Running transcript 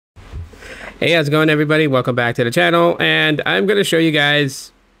Hey, how's it going, everybody? Welcome back to the channel, and I'm going to show you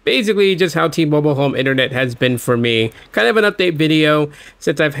guys basically just how T-Mobile Home Internet has been for me. Kind of an update video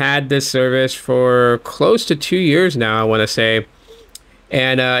since I've had this service for close to 2 years now, I want to say.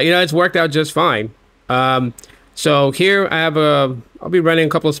 And, it's worked out just fine. So here I'll be running a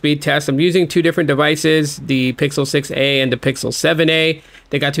couple of speed tests. I'm using two different devices, the Pixel 6a and the Pixel 7a.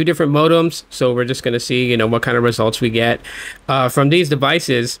 They got two different modems, so we're just going to see, what kind of results we get from these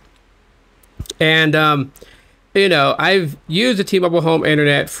devices. And, I've used the T-Mobile Home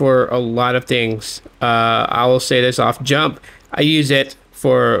Internet for a lot of things. I will say this off jump. I use it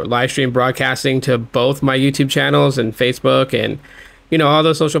for live stream broadcasting to both my YouTube channels and Facebook and, all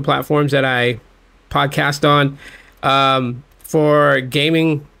those social platforms that I podcast on. For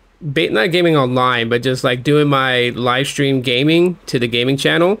gaming, not gaming online, but just like doing my live stream gaming to the gaming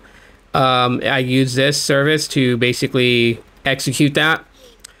channel. I use this service to basically execute that.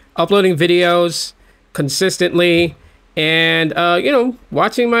 Uploading videos consistently and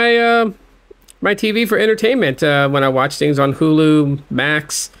watching my my TV for entertainment when I watch things on Hulu,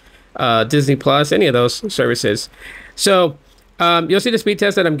 Max, Disney Plus, any of those services. So you'll see the speed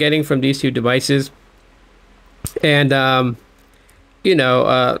test that I'm getting from these two devices, and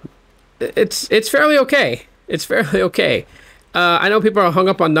it's fairly okay. It's fairly okay. I know people are hung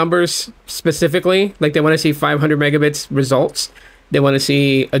up on numbers specifically, like they want to see 500 megabits results. They want to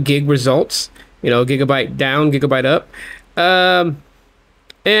see a gig results, gigabyte down, gigabyte up. And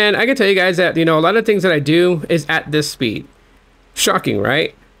I can tell you guys that, a lot of things that I do is at this speed. Shocking,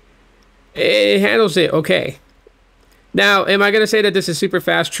 right? It handles it okay. Now, am I going to say that this is super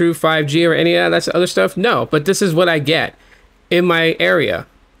fast, true 5G or any of that other stuff? No, but this is what I get in my area.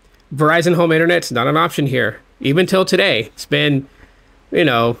 Verizon Home Internet's not an option here. Even till today. It's been,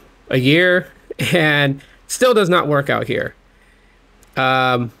 a year and still does not work out here.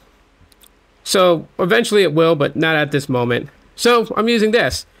 So eventually it will, but not at this moment. So I'm using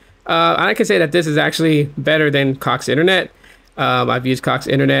this. I can say that this is actually better than Cox Internet. I've used Cox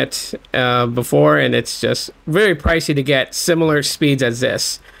Internet before, and it's just very pricey to get similar speeds as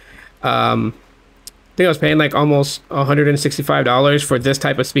this. I think I was paying like almost $165 for this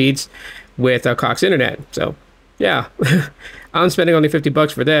type of speeds with Cox Internet. So yeah, I'm spending only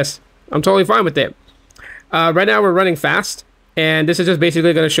 $50 for this. I'm totally fine with it. Right now we're running fast. And this is just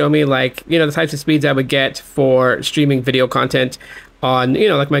basically going to show me like, the types of speeds I would get for streaming video content on,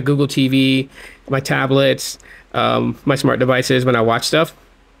 like my Google TV, my tablets, my smart devices when I watch stuff.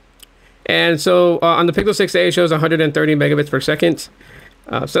 And so on the Pixel 6a, it shows 130 megabits per second.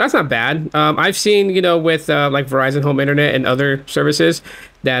 So that's not bad. I've seen, with like Verizon Home Internet and other services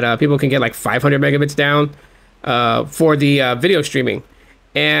that people can get like 500 megabits down for the video streaming.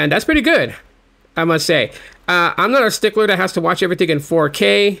 And that's pretty good, I must say. I'm not a stickler that has to watch everything in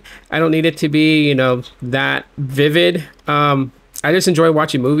 4K. I don't need it to be, that vivid. I just enjoy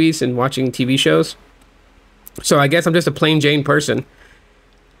watching movies and watching TV shows. So I guess I'm just a plain Jane person.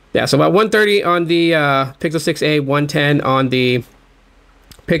 Yeah, so about 130 on the Pixel 6a, 110 on the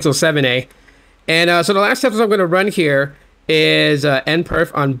Pixel 7a. And so the last steps I'm going to run here is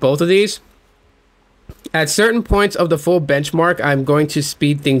NPerf on both of these. At certain points of the full benchmark, I'm going to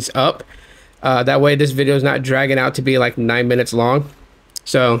speed things up. That way this video is not dragging out to be like 9 minutes long.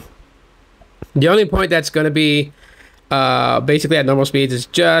 So the only point that's going to be basically at normal speeds is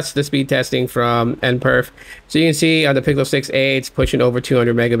just the speed testing from NPerf. So you can see on the Pixel 6a, it's pushing over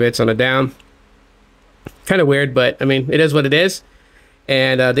 200 megabits on the down. Kind of weird, but I mean, it is what it is.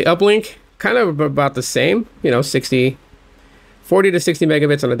 And the uplink, kind of about the same, 40 to 60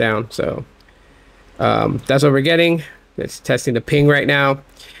 megabits on the down. So that's what we're getting. It's testing the ping right now.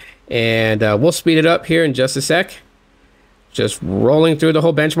 And we'll speed it up here in just a sec. Just rolling through the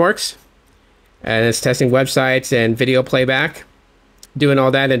whole benchmarks. And it's testing websites and video playback. Doing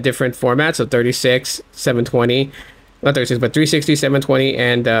all that in different formats. So 36, 720. Not 36, but 360, 720,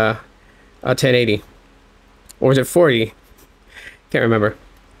 and 1080. Or is it 40? Can't remember.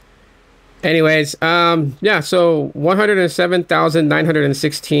 Anyways, yeah, so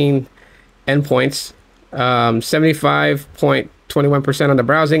 107,916 endpoints. 75.21% on the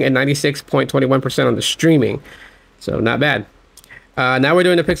browsing and 96.21% on the streaming. So not bad. Now we're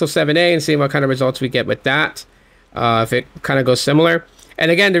doing the Pixel 7a and seeing what kind of results we get with that. If it kind of goes similar.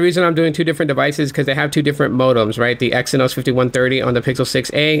 And again, the reason I'm doing two different devices is because they have two different modems, right? The Exynos 5130 on the Pixel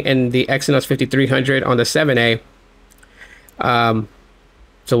 6a and the Exynos 5300 on the 7a.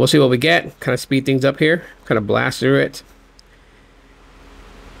 So we'll see what we get. Kind of speed things up here. Kind of blast through it.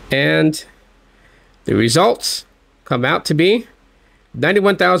 And the results come out to be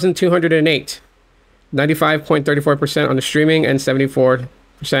 91,208. 95.34% on the streaming and 74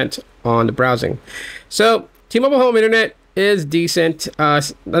 100% on the browsing. So T-Mobile Home Internet is decent.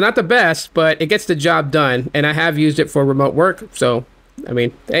 Not the best, but it gets the job done. And I have used it for remote work. So, I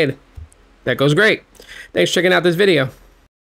mean, hey, that goes great. Thanks for checking out this video.